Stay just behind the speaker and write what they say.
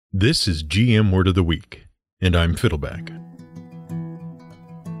This is GM Word of the Week, and I'm Fiddleback.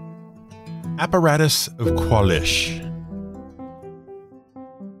 Apparatus of Qualish.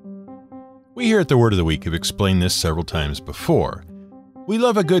 We here at the Word of the Week have explained this several times before. We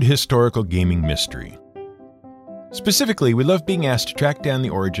love a good historical gaming mystery. Specifically, we love being asked to track down the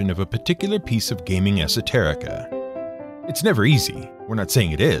origin of a particular piece of gaming esoterica. It's never easy, we're not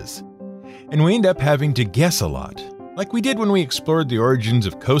saying it is, and we end up having to guess a lot, like we did when we explored the origins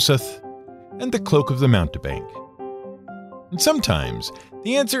of Kossuth and the Cloak of the Mountebank. And sometimes,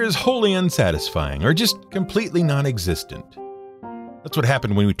 the answer is wholly unsatisfying or just completely non-existent. That's what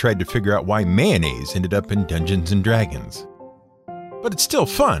happened when we tried to figure out why mayonnaise ended up in Dungeons & Dragons. But it's still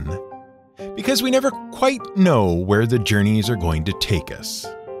fun, because we never quite know where the journeys are going to take us.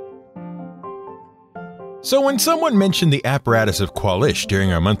 So when someone mentioned the Apparatus of Qualish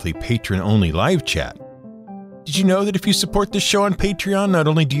during our monthly patron-only live chat, did you know that if you support this show on Patreon, not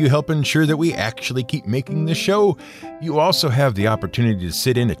only do you help ensure that we actually keep making the show, you also have the opportunity to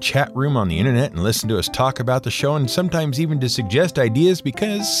sit in a chat room on the internet and listen to us talk about the show, and sometimes even to suggest ideas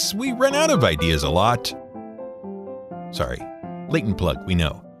because we run out of ideas a lot. Sorry, blatant plug, we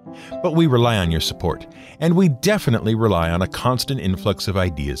know. But we rely on your support, and we definitely rely on a constant influx of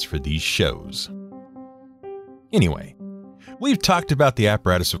ideas for these shows. Anyway, we've talked about the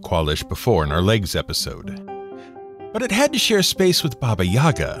Apparatus of Qualish before in our Legs episode. But it had to share space with Baba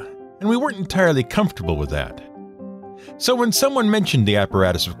Yaga, and we weren't entirely comfortable with that. So when someone mentioned the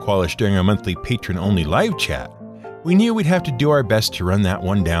Apparatus of Qualish during our monthly patron-only live chat, we knew we'd have to do our best to run that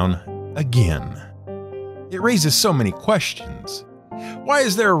one down again. It raises so many questions. Why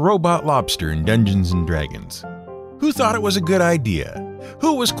is there a robot lobster in Dungeons & Dragons? Who thought it was a good idea?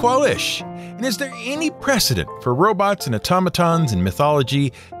 Who was Qualish? And is there any precedent for robots and automatons in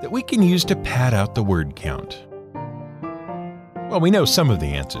mythology that we can use to pad out the word count? Well, we know some of the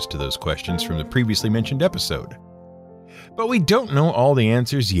answers to those questions from the previously mentioned episode. But we don't know all the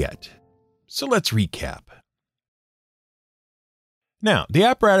answers yet. So let's recap. Now, the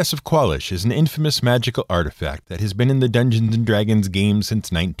Apparatus of Qualish is an infamous magical artifact that has been in the Dungeons & Dragons game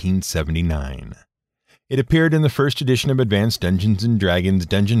since 1979. It appeared in the first edition of Advanced Dungeons & Dragons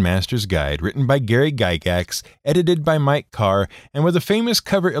Dungeon Master's Guide, written by Gary Gygax, edited by Mike Carr, and with a famous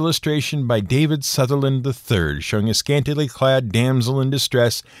cover illustration by David Sutherland III, showing a scantily clad damsel in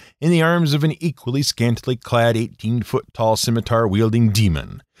distress in the arms of an equally scantily clad 18-foot-tall scimitar-wielding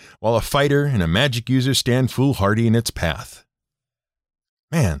demon, while a fighter and a magic user stand foolhardy in its path.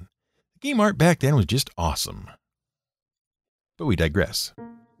 Man, the game art back then was just awesome. But we digress.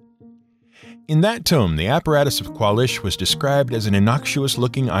 In that tome, the Apparatus of Qualish was described as an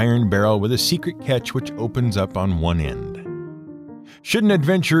innocuous-looking iron barrel with a secret catch which opens up on one end. Should an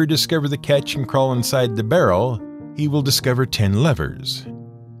adventurer discover the catch and crawl inside the barrel, he will discover 10 levers.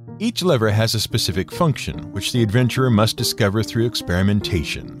 Each lever has a specific function, which the adventurer must discover through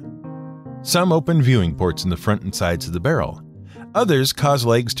experimentation. Some open viewing ports in the front and sides of the barrel. Others cause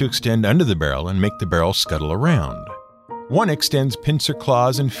legs to extend under the barrel and make the barrel scuttle around. One extends pincer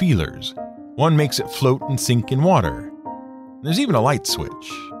claws and feelers. One makes it float and sink in water. There's even a light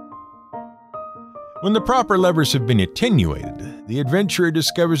switch. When the proper levers have been attenuated, the adventurer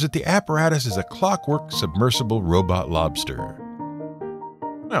discovers that the apparatus is a clockwork submersible robot lobster.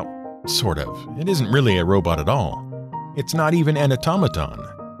 Well, sort of. It isn't really a robot at all. It's not even an automaton.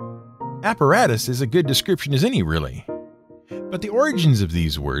 Apparatus is a good description as any, really. But the origins of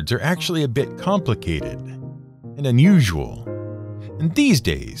these words are actually a bit complicated and unusual. And these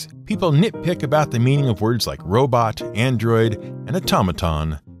days, people nitpick about the meaning of words like robot, android, and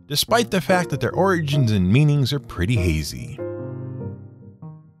automaton, despite the fact that their origins and meanings are pretty hazy.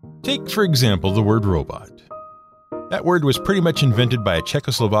 Take, for example, the word robot. That word was pretty much invented by a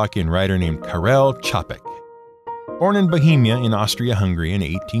Czechoslovakian writer named Karel Čapek. Born in Bohemia in Austria-Hungary in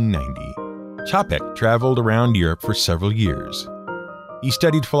 1890, Čapek traveled around Europe for several years. He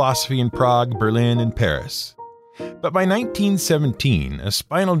studied philosophy in Prague, Berlin, and Paris. But by 1917, a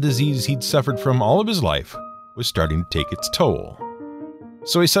spinal disease he'd suffered from all of his life was starting to take its toll.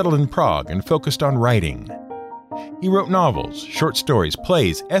 So he settled in Prague and focused on writing. He wrote novels, short stories,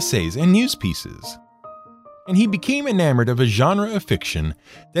 plays, essays, and news pieces. And he became enamored of a genre of fiction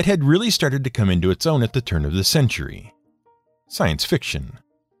that had really started to come into its own at the turn of the century: science fiction.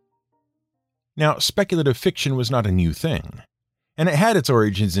 Now, speculative fiction was not a new thing, and it had its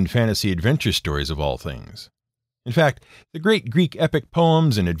origins in fantasy adventure stories of all things. In fact, the great Greek epic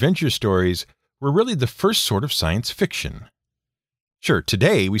poems and adventure stories were really the first sort of science fiction. Sure,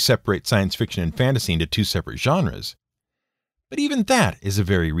 today we separate science fiction and fantasy into two separate genres, but even that is a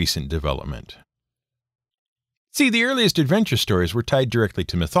very recent development. See, the earliest adventure stories were tied directly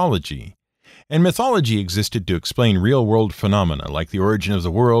to mythology, and mythology existed to explain real-world phenomena like the origin of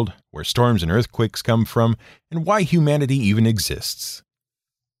the world, where storms and earthquakes come from, and why humanity even exists.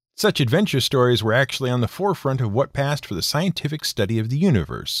 Such adventure stories were actually on the forefront of what passed for the scientific study of the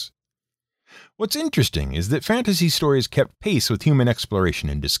universe. What's interesting is that fantasy stories kept pace with human exploration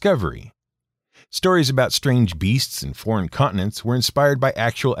and discovery. Stories about strange beasts and foreign continents were inspired by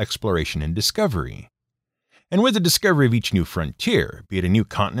actual exploration and discovery. And with the discovery of each new frontier, be it a new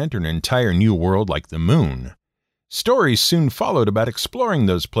continent or an entire new world like the moon, stories soon followed about exploring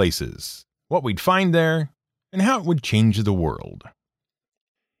those places, what we'd find there, and how it would change the world.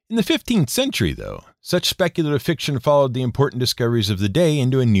 In the 15th century, though, such speculative fiction followed the important discoveries of the day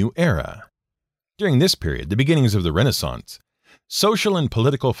into a new era. During this period, the beginnings of the Renaissance, social and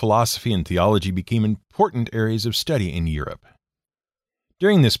political philosophy and theology became important areas of study in Europe.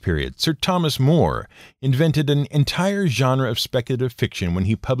 During this period, Sir Thomas More invented an entire genre of speculative fiction when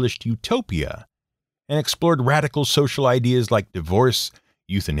he published Utopia and explored radical social ideas like divorce,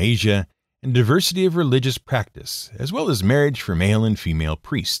 euthanasia, and diversity of religious practice, as well as marriage for male and female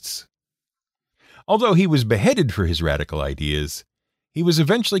priests. Although he was beheaded for his radical ideas, he was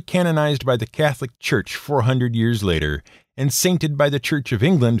eventually canonized by the Catholic Church 400 years later and sainted by the Church of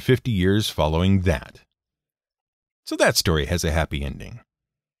England 50 years following that. So that story has a happy ending,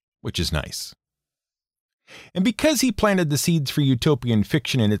 which is nice. And because he planted the seeds for utopian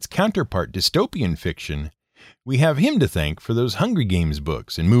fiction and its counterpart dystopian fiction, we have him to thank for those Hunger Games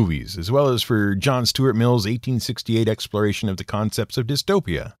books and movies, as well as for John Stuart Mill's 1868 exploration of the concepts of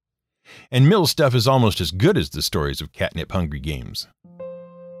dystopia. And Mill's stuff is almost as good as the stories of catnip Hunger Games.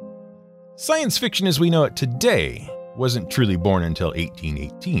 Science fiction as we know it today wasn't truly born until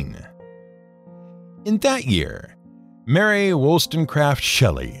 1818. In that year, Mary Wollstonecraft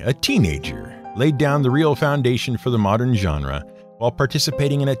Shelley, a teenager, laid down the real foundation for the modern genre while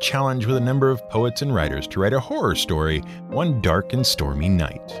participating in a challenge with a number of poets and writers to write a horror story one dark and stormy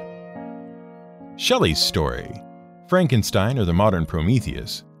night. Shelley's story, Frankenstein or the Modern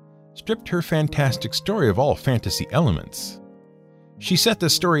Prometheus, stripped her fantastic story of all fantasy elements. She set the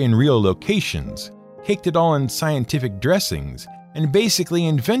story in real locations, caked it all in scientific dressings, and basically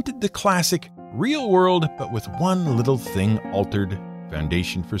invented the classic real world but with one little thing altered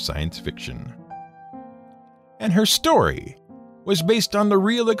foundation for science fiction. And her story was based on the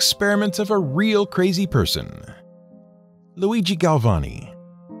real experiments of a real crazy person, Luigi Galvani.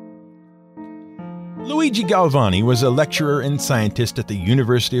 Luigi Galvani was a lecturer and scientist at the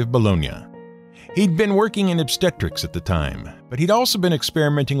University of Bologna. He'd been working in obstetrics at the time, but he'd also been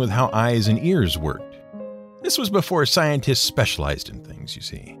experimenting with how eyes and ears worked. This was before scientists specialized in things, you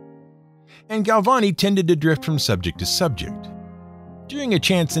see. And Galvani tended to drift from subject to subject. During a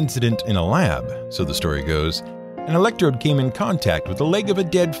chance incident in a lab, so the story goes, an electrode came in contact with the leg of a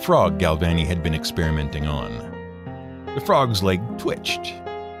dead frog Galvani had been experimenting on. The frog's leg twitched,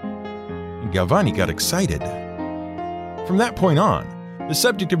 and Galvani got excited. From that point on, the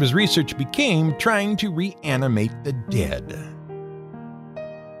subject of his research became trying to reanimate the dead.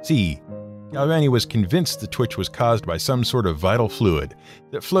 See, Galvani was convinced the twitch was caused by some sort of vital fluid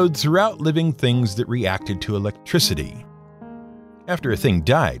that flowed throughout living things that reacted to electricity. After a thing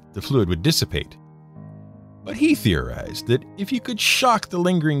died, the fluid would dissipate. But he theorized that if you could shock the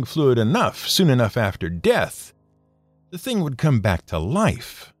lingering fluid enough soon enough after death, the thing would come back to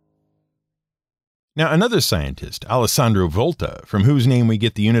life. Now, another scientist, Alessandro Volta, from whose name we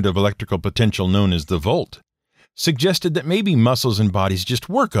get the unit of electrical potential known as the volt, suggested that maybe muscles and bodies just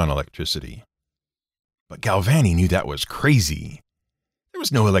work on electricity. But Galvani knew that was crazy. There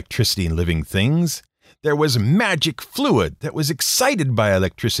was no electricity in living things. There was magic fluid that was excited by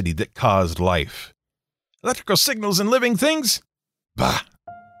electricity that caused life. Electrical signals in living things? Bah!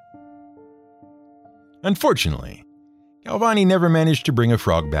 Unfortunately, Galvani never managed to bring a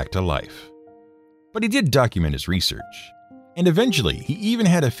frog back to life. But he did document his research, and eventually he even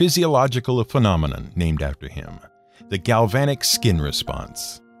had a physiological phenomenon named after him, the galvanic skin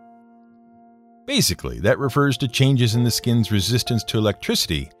response. Basically, that refers to changes in the skin's resistance to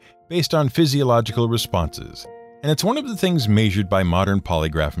electricity based on physiological responses, and it's one of the things measured by modern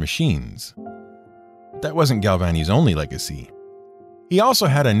polygraph machines. But that wasn't Galvani's only legacy. He also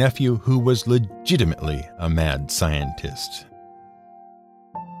had a nephew who was legitimately a mad scientist.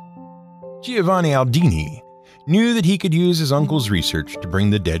 Giovanni Aldini knew that he could use his uncle's research to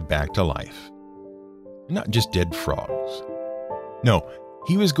bring the dead back to life. And not just dead frogs. No,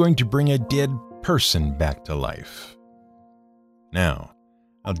 he was going to bring a dead person back to life. Now,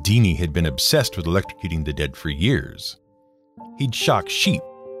 Aldini had been obsessed with electrocuting the dead for years. He'd shock sheep,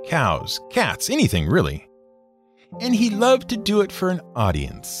 cows, cats, anything really. and he loved to do it for an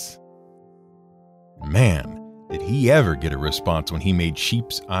audience. Man, did he ever get a response when he made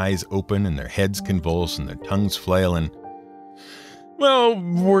sheep's eyes open and their heads convulse and their tongues flail and... Well,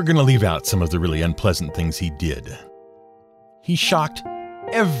 we're going to leave out some of the really unpleasant things he did. He shocked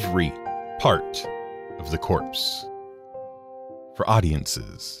every part of the corpse for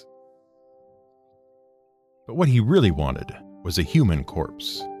audiences. But what he really wanted was a human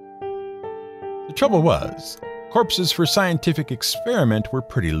corpse. The trouble was, corpses for scientific experiment were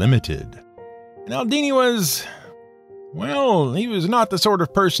pretty limited. And Aldini was... Well, he was not the sort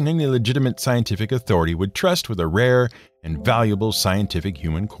of person any legitimate scientific authority would trust with a rare and valuable scientific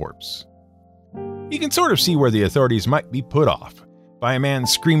human corpse. You can sort of see where the authorities might be put off by a man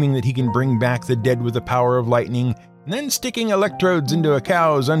screaming that he can bring back the dead with the power of lightning and then sticking electrodes into a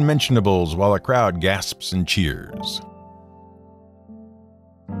cow's unmentionables while a crowd gasps and cheers.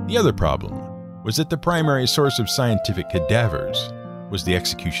 The other problem was that the primary source of scientific cadavers was the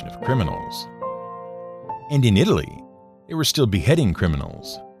execution of criminals. And in Italy, they were still beheading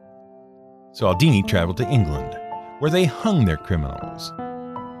criminals. So Aldini traveled to England, where they hung their criminals.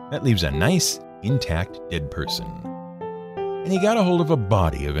 That leaves a nice, intact dead person. And he got a hold of a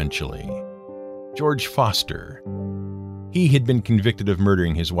body eventually. George Foster. He had been convicted of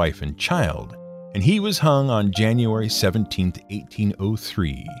murdering his wife and child, and he was hung on January 17,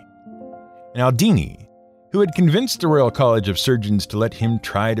 1803. And Aldini, who had convinced the Royal College of Surgeons to let him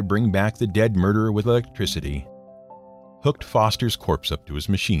try to bring back the dead murderer with electricity, hooked Foster's corpse up to his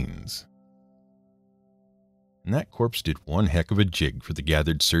machines. And that corpse did one heck of a jig for the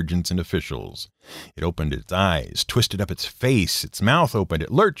gathered surgeons and officials. It opened its eyes, twisted up its face, its mouth opened,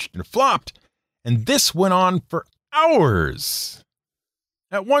 it lurched and flopped, and this went on for hours.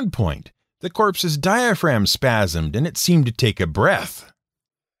 At one point, the corpse's diaphragm spasmed and it seemed to take a breath.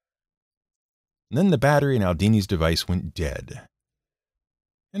 And then the battery in Aldini's device went dead.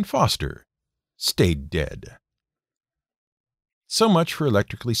 And Foster stayed dead. So much for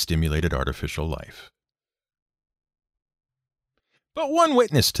electrically stimulated artificial life. But one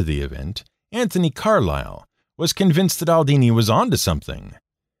witness to the event, Anthony Carlyle, was convinced that Aldini was onto something.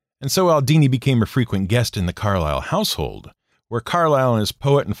 And so Aldini became a frequent guest in the Carlyle household, where Carlyle and his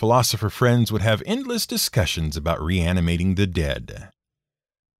poet and philosopher friends would have endless discussions about reanimating the dead.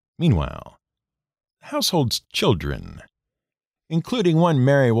 Meanwhile, the household's children, including one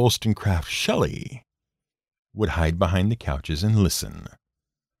Mary Wollstonecraft Shelley, would hide behind the couches and listen.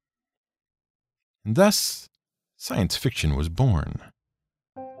 And thus, science fiction was born.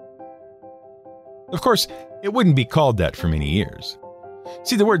 Of course, it wouldn't be called that for many years.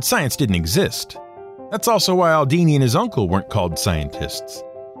 See, the word science didn't exist. That's also why Aldini and his uncle weren't called scientists.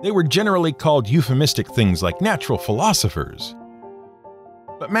 They were generally called euphemistic things like natural philosophers.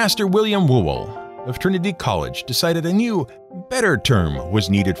 But Master William Whewell of Trinity College decided a new, better term was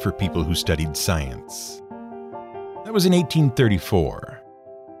needed for people who studied science. That was in 1834,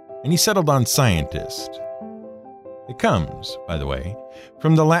 and he settled on scientist. It comes, by the way,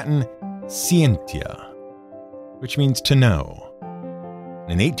 from the Latin scientia, which means to know.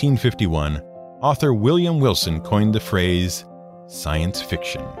 In 1851, author William Wilson coined the phrase science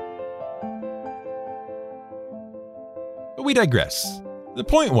fiction. But we digress. The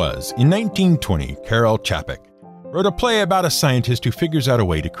point was, in 1920, Karel Čapek wrote a play about a scientist who figures out a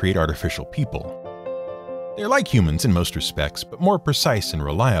way to create artificial people. They're like humans in most respects, but more precise and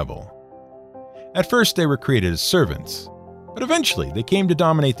reliable. At first, they were created as servants, but eventually they came to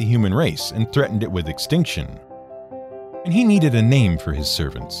dominate the human race and threatened it with extinction. And he needed a name for his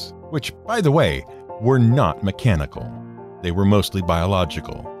servants, which, by the way, were not mechanical. They were mostly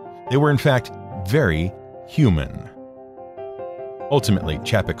biological. They were, in fact, very human. Ultimately,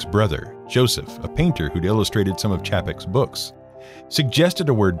 Čapek's brother, Joseph, a painter who'd illustrated some of Čapek's books, suggested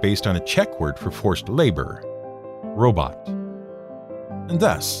a word based on a Czech word for forced labor, robot. And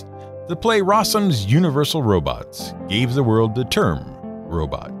thus, the play Rossum's Universal Robots gave the world the term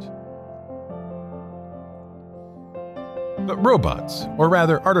robot. But robots, or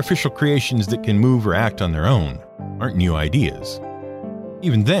rather artificial creations that can move or act on their own, aren't new ideas.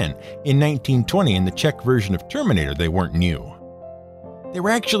 Even then, in 1920 in the Czech version of Terminator, they weren't new. They were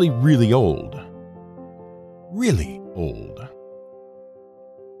actually really old. Really old.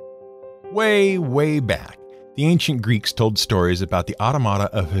 Way, way back, the ancient Greeks told stories about the automata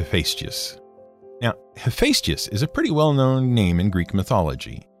of Hephaestus. Now, Hephaestus is a pretty well-known name in Greek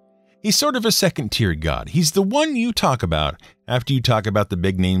mythology. He's sort of a second-tier god. He's the one you talk about after you talk about the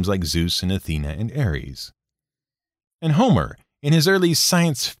big names like Zeus and Athena and Ares. And Homer, in his early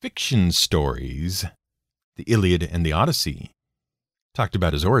science fiction stories, the Iliad and the Odyssey, talked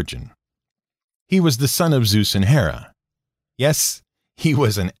about his origin. He was the son of Zeus and Hera. Yes, he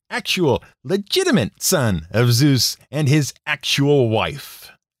was an actual, legitimate son of Zeus and his actual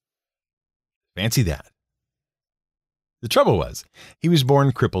wife. Fancy that. The trouble was, he was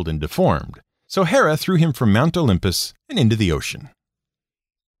born crippled and deformed, so Hera threw him from Mount Olympus and into the ocean.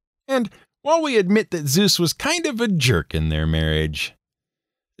 And while we admit that Zeus was kind of a jerk in their marriage,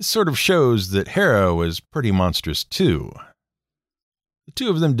 this sort of shows that Hera was pretty monstrous too. The two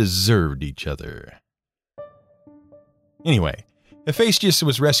of them deserved each other. Anyway, Hephaestus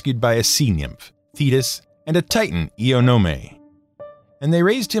was rescued by a sea nymph, Thetis, and a titan, Ionome, and they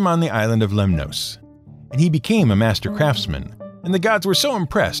raised him on the island of Lemnos, and he became a master craftsman, and the gods were so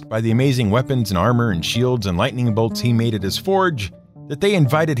impressed by the amazing weapons and armor and shields and lightning bolts he made at his forge that they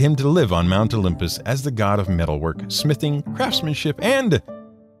invited him to live on Mount Olympus as the god of metalwork, smithing, craftsmanship, and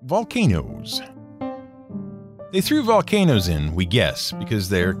volcanoes. They threw volcanoes in, we guess, because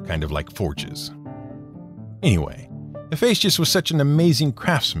they're kind of like forges. Anyway, Hephaestus was such an amazing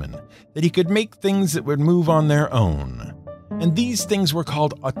craftsman that he could make things that would move on their own, and these things were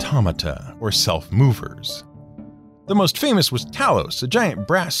called automata, or self-movers. The most famous was Talos, a giant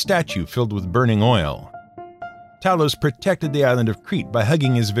brass statue filled with burning oil. Talos protected the island of Crete by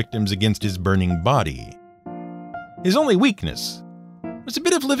hugging his victims against his burning body. His only weakness was a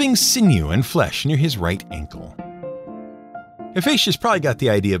bit of living sinew and flesh near his right ankle. Hephaestus probably got the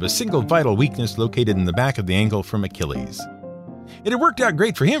idea of a single vital weakness located in the back of the ankle from Achilles. It had worked out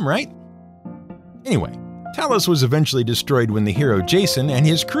great for him, right? Anyway, Talos was eventually destroyed when the hero Jason and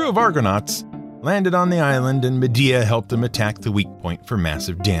his crew of Argonauts landed on the island and Medea helped them attack the weak point for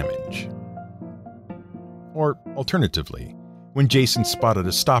massive damage. Or, alternatively, when Jason spotted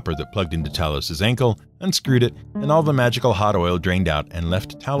a stopper that plugged into Talos' ankle, unscrewed it, and all the magical hot oil drained out and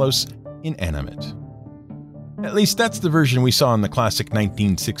left Talos inanimate. At least that's the version we saw in the classic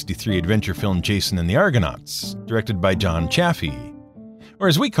 1963 adventure film Jason and the Argonauts, directed by John Chaffee, or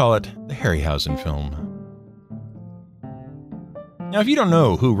as we call it, the Harryhausen film. Now, if you don't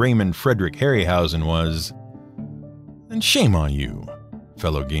know who Raymond Frederick Harryhausen was, then shame on you,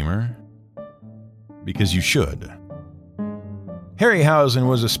 fellow gamer, because you should. Harryhausen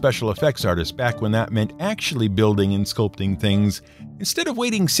was a special effects artist back when that meant actually building and sculpting things, instead of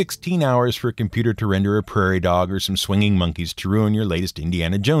waiting 16 hours for a computer to render a prairie dog or some swinging monkeys to ruin your latest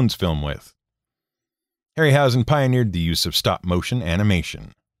Indiana Jones film with. Harryhausen pioneered the use of stop-motion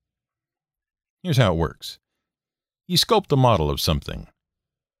animation. Here's how it works. You sculpt a model of something,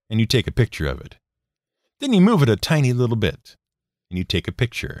 and you take a picture of it. Then you move it a tiny little bit, and you take a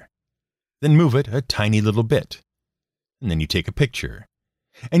picture. Then move it a tiny little bit, and then you take a picture.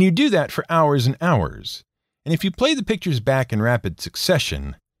 And you do that for hours and hours. And if you play the pictures back in rapid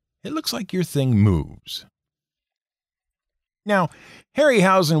succession, it looks like your thing moves. Now,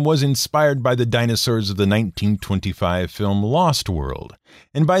 Harryhausen was inspired by the dinosaurs of the 1925 film Lost World,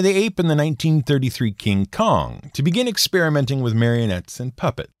 and by the ape in the 1933 King Kong, to begin experimenting with marionettes and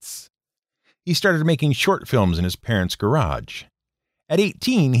puppets. He started making short films in his parents' garage. At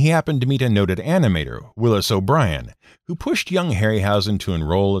 18, he happened to meet a noted animator, Willis O'Brien, who pushed young Harryhausen to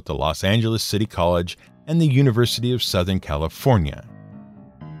enroll at the Los Angeles City College and the University of Southern California.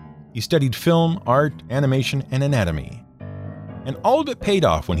 He studied film, art, animation, and anatomy. And all of it paid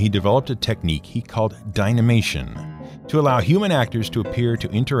off when he developed a technique he called dynamation to allow human actors to appear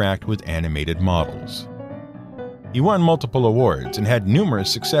to interact with animated models. He won multiple awards and had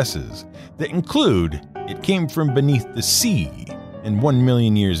numerous successes that include It Came From Beneath the Sea in 1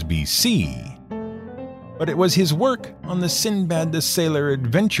 million years BC. But it was his work on the Sinbad the Sailor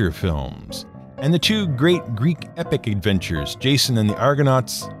adventure films and the two great Greek epic adventures, Jason and the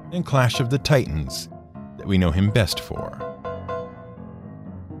Argonauts and Clash of the Titans, that we know him best for.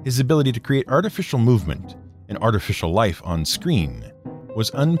 His ability to create artificial movement and artificial life on screen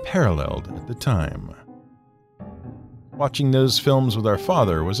was unparalleled at the time. Watching those films with our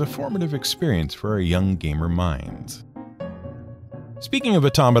father was a formative experience for our young gamer minds. Speaking of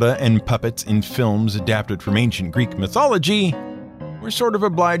automata and puppets in films adapted from ancient Greek mythology, we're sort of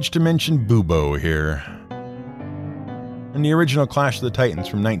obliged to mention Bubo here. In the original Clash of the Titans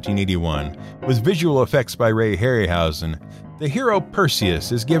from 1981, with visual effects by Ray Harryhausen, the hero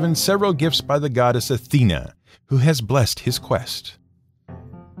Perseus is given several gifts by the goddess Athena, who has blessed his quest.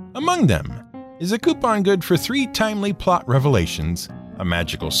 Among them is a coupon good for 3 timely plot revelations, a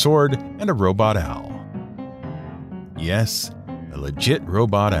magical sword, and a robot owl. Yes, a legit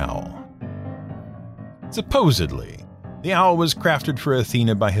robot owl. Supposedly, the owl was crafted for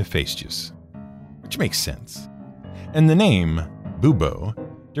Athena by Hephaestus, which makes sense. And the name, Bubo,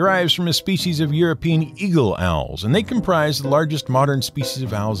 derives from a species of European eagle owls, and they comprise the largest modern species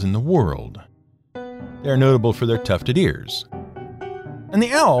of owls in the world. They are notable for their tufted ears. And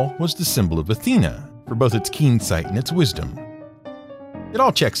the owl was the symbol of Athena, for both its keen sight and its wisdom. It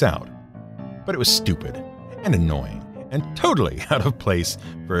all checks out, but it was stupid and annoying and totally out of place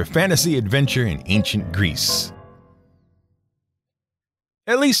for a fantasy adventure in ancient Greece.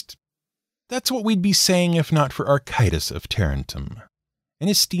 At least, that's what we'd be saying if not for Archytas of Tarentum and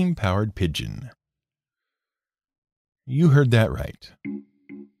his steam-powered pigeon. You heard that right.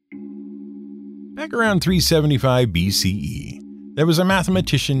 Back around 375 BCE, there was a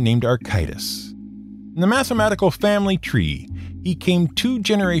mathematician named Archytas. In the mathematical family tree, he came 2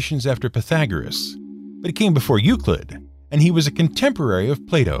 generations after Pythagoras, but he came before Euclid, and he was a contemporary of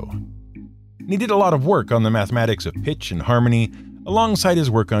Plato. And he did a lot of work on the mathematics of pitch and harmony, alongside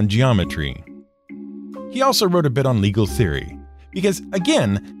his work on geometry. He also wrote a bit on legal theory, because,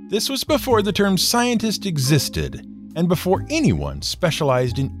 again, this was before the term scientist existed, and before anyone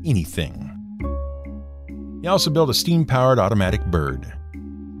specialized in anything. He also built a steam-powered automatic bird,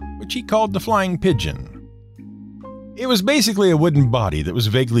 which he called the flying pigeon. It was basically a wooden body that was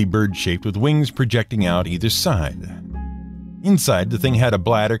vaguely bird-shaped with wings projecting out either side. Inside, the thing had a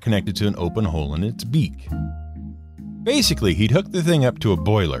bladder connected to an open hole in its beak. Basically, he'd hook the thing up to a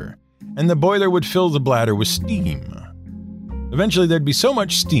boiler, and the boiler would fill the bladder with steam. Eventually, there'd be so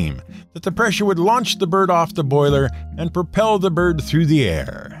much steam that the pressure would launch the bird off the boiler and propel the bird through the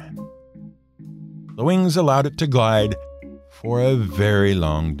air. The wings allowed it to glide for a very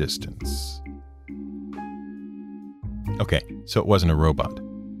long distance. Okay, so it wasn't a robot.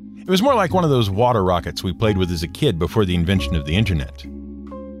 It was more like one of those water rockets we played with as a kid before the invention of the internet.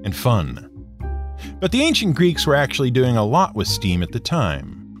 And fun. But the ancient Greeks were actually doing a lot with steam at the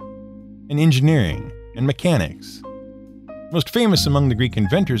time. In engineering and mechanics. Most famous among the Greek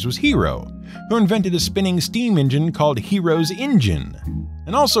inventors was Hero, who invented a spinning steam engine called Hero's engine,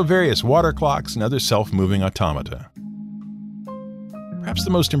 and also various water clocks and other self-moving automata. Perhaps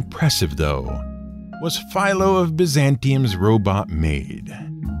the most impressive, though, was Philo of Byzantium's robot maid.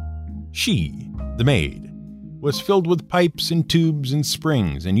 She, the maid, was filled with pipes and tubes and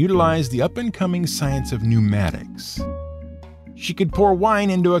springs and utilized the up-and-coming science of pneumatics. She could pour wine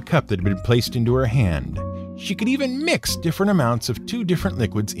into a cup that had been placed into her hand. She could even mix different amounts of 2 different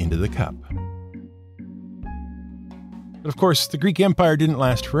liquids into the cup. But of course, the Greek Empire didn't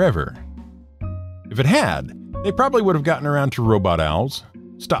last forever. If it had, they probably would have gotten around to robot owls,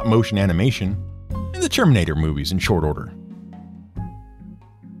 stop-motion animation, and the Terminator movies in short order.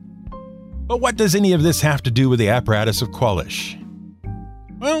 But what does any of this have to do with the apparatus of Qualish?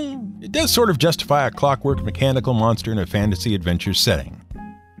 Well, it does sort of justify a clockwork mechanical monster in a fantasy adventure setting.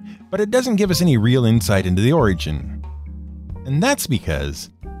 But it doesn't give us any real insight into the origin. And that's because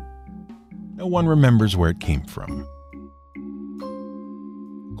no one remembers where it came from.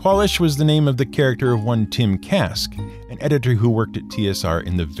 Qualish was the name of the character of one Tim Kask, an editor who worked at TSR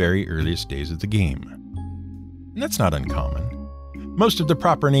in the very earliest days of the game. And that's not uncommon. Most of the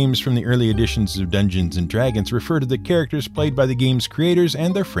proper names from the early editions of Dungeons & Dragons refer to the characters played by the game's creators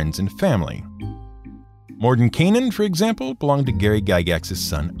and their friends and family. Mordenkainen, for example, belonged to Gary Gygax's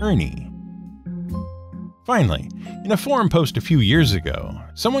son, Ernie. Finally, in a forum post a few years ago,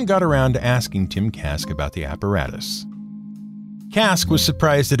 someone got around to asking Tim Kask about the apparatus. Kask was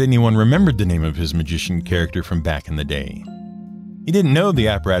surprised that anyone remembered the name of his magician character from back in the day. He didn't know the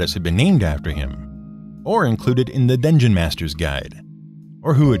apparatus had been named after him, or included in the Dungeon Master's Guide,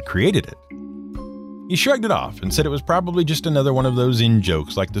 or who had created it. He shrugged it off and said it was probably just another one of those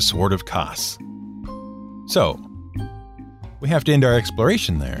in-jokes like the Sword of Kos. So, we have to end our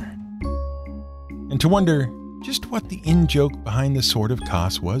exploration there, and to wonder just what the in-joke behind the Sword of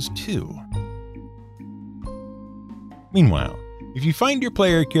Kos was, too. Meanwhile, if you find your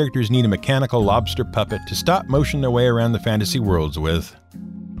player characters need a mechanical lobster puppet to stop motion their way around the fantasy worlds with,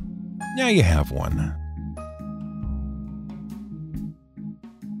 now you have one.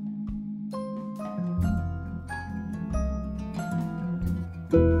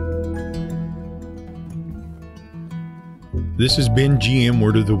 This has been GM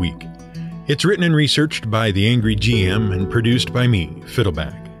Word of the Week. It's written and researched by The Angry GM and produced by me,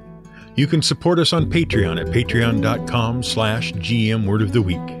 Fiddleback. You can support us on Patreon at patreon.com/GM Word of the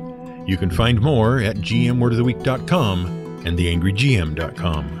Week. You can find more at gmwordoftheweek.com and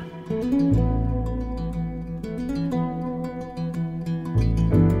theangrygm.com.